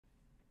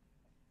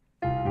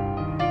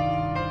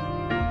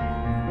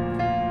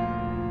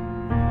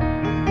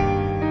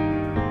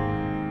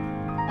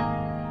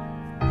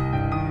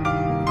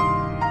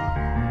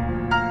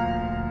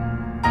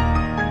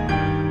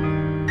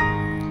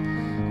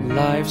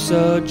Life's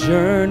a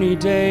journey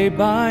day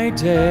by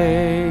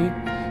day,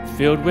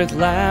 filled with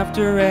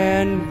laughter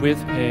and with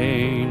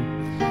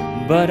pain.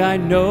 But I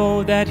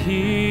know that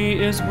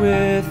He is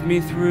with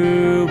me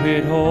through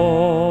it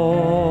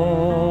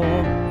all.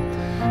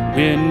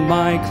 When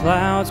my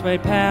clouds, my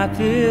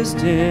path is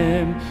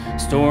dim,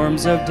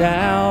 storms of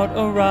doubt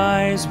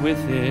arise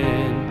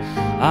within,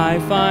 I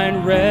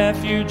find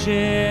refuge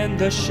in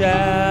the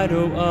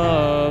shadow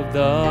of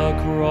the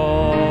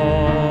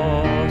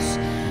cross.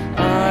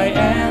 I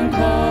am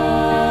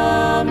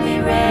calmly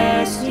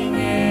resting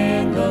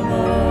in the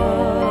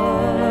Lord.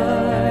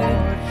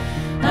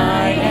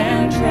 I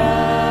am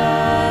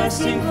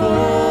trusting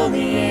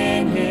fully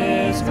in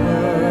His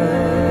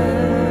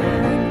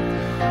word.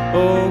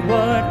 Oh,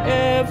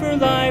 whatever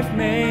life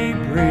may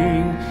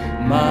bring,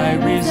 my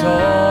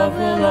resolve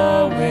will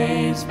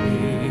always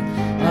be,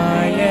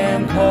 I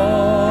am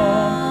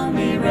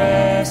calmly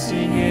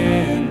resting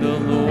in the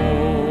Lord.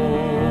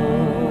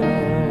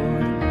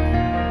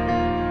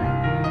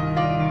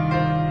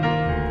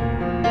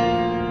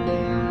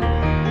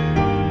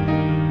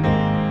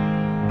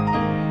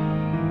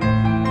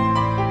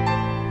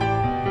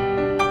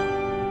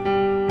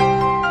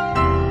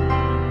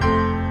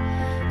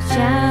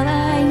 Shall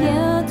I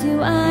yield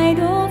to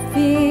idle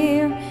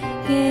fear,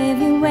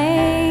 giving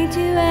way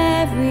to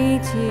every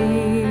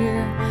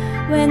tear,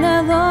 when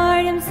the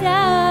Lord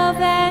Himself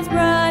has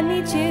brought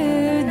me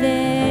to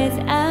this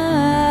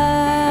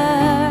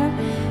hour?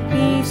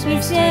 Peace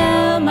be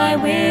still, my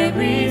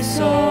weary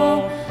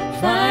soul,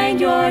 find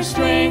your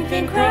strength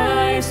in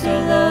Christ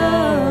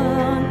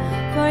alone,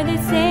 for the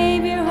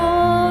Savior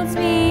holds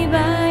me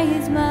by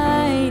His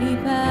mighty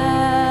power.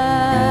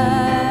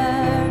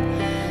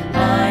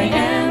 I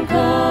am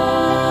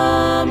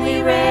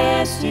calmly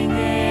resting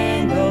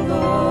in the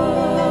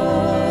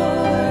Lord.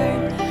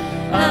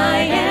 I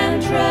am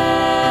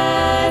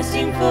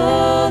trusting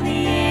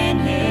fully in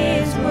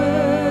His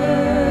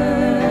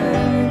word.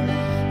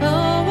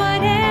 Oh,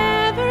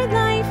 whatever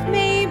life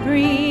may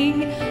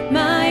bring,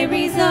 my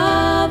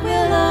resolve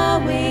will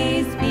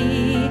always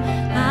be,